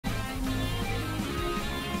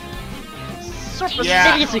surface.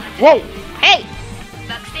 Yeah. Whoa! Hey!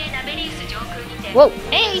 Whoa!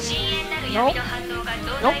 Hey! No.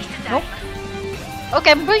 Nope. Nope.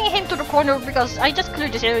 Okay, I'm bringing him to the corner because I just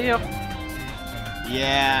cleared this area.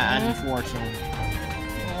 Yeah, unfortunately.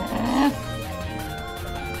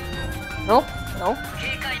 No. No.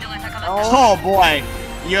 Oh boy.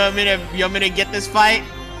 You want me to get this fight?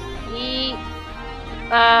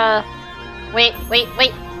 Wait.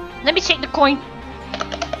 Let me shake the coin.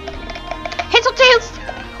 Heads or tails?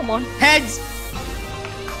 Come on. Heads!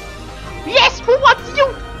 Yes! Who wants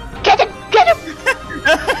you? Get him! Get him!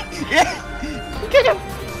 Yeah. Get him!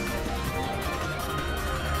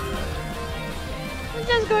 I'm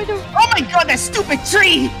just going to... Oh my god, that stupid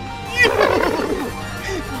tree!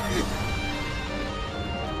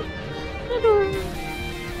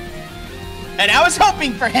 And I was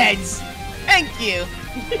hoping for heads! Thank you!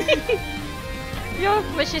 Your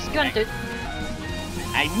wish is granted.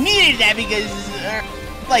 I needed that because,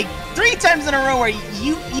 like, 3 times in a row where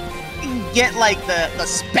you can get, like, the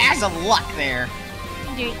spaz of luck there.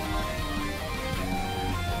 Indeed.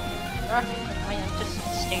 Why not just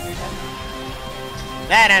stay there then?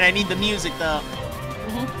 That and I need the music, though.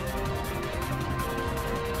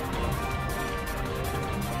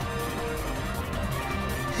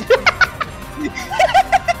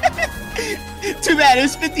 Too bad, it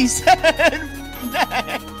was 50 cents.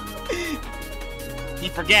 He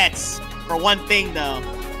forgets. For one thing, though.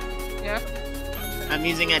 Yeah? I'm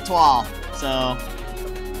using a toile, so...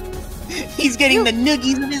 He's getting the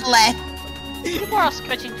noogies in his lap. People are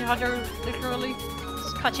scratching each other, literally.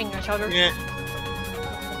 Scratching each other. Yeah.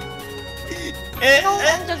 No,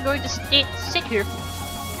 I'm just going to sit here.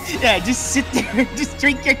 Yeah, just sit there. Just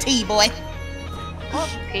drink your tea, boy.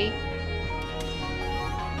 Okay.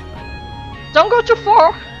 Don't go too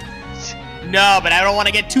far. No, but I don't want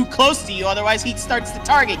to get too close to you, otherwise he starts to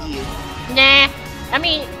target you. Nah. I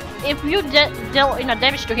mean, if you dealt enough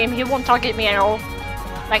damage to him, he won't target me at all.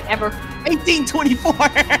 Like, ever. 1824!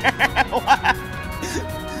 Wow.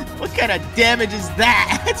 What kind of damage is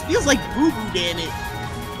that? It feels like boo-boo damage.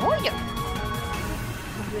 Oh, yeah.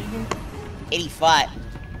 85.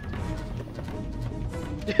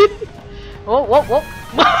 Whoa.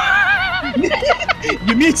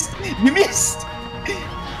 You missed! You missed!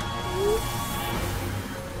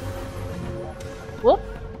 Whoop.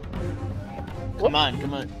 Come on.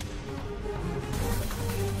 Come on.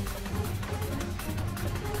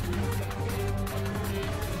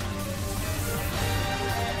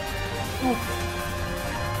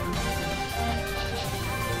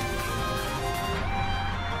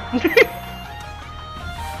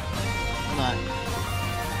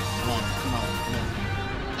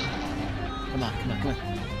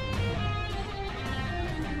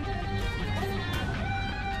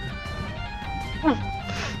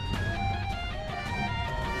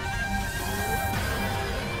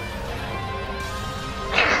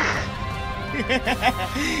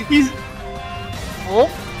 He's... Oh.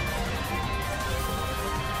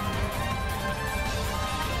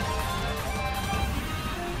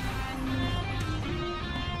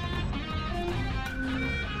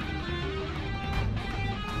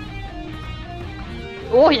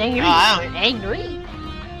 Oh, he's angry.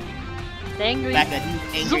 Angry. The fact that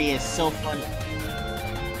he's angry is so funny.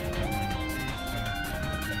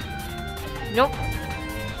 Nope.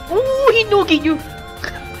 Ooh, he noogied you.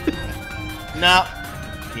 No.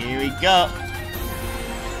 Here we go.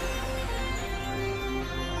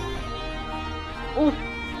 Ooh.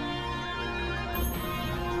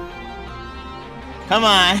 Come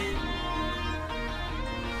on.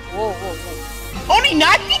 Whoa. Only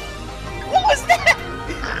 90? What was that?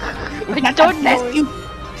 I don't know.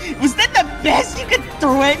 Was that the best you could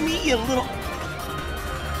throw at me, you little...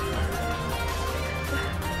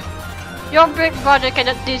 Your big brother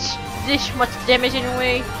cannot dish much damage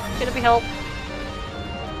anyway. Cannot be helped.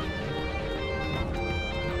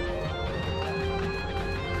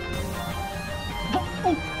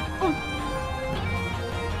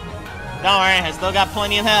 Don't worry, I still got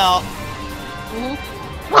plenty of health.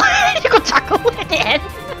 You could tackle at the end.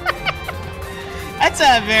 That's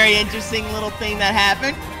a very interesting little thing that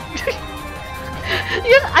happened.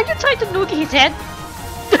 Are you trying to noogie his head?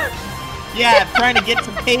 Yeah, I'm trying to get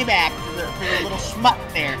some payback for the little schmuck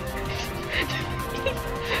there.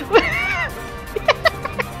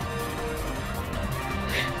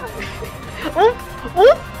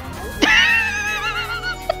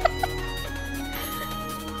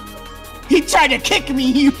 He tried to kick me,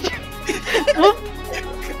 you.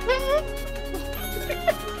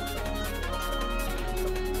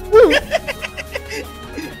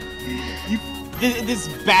 This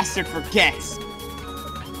bastard forgets.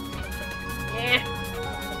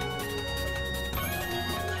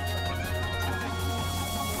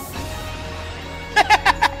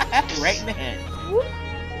 Right in the head.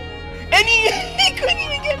 And he couldn't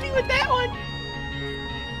even get me with that one.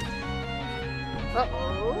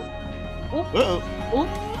 Uh-oh. Uh-oh.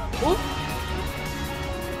 Ooh.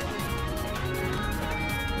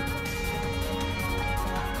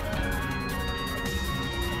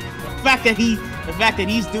 The fact that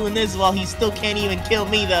he's doing this while he still can't even kill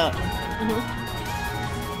me though.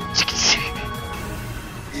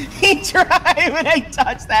 He tried and I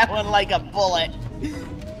touched that one like a bullet.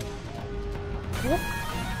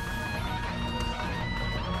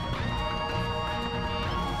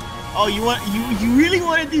 Oh, you really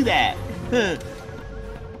want to do that? Huh.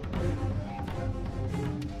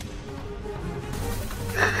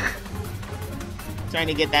 Trying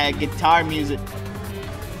to get that guitar music.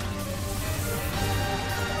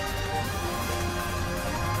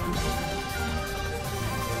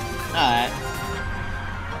 Alright.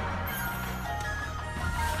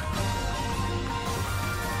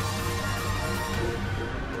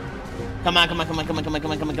 Come on.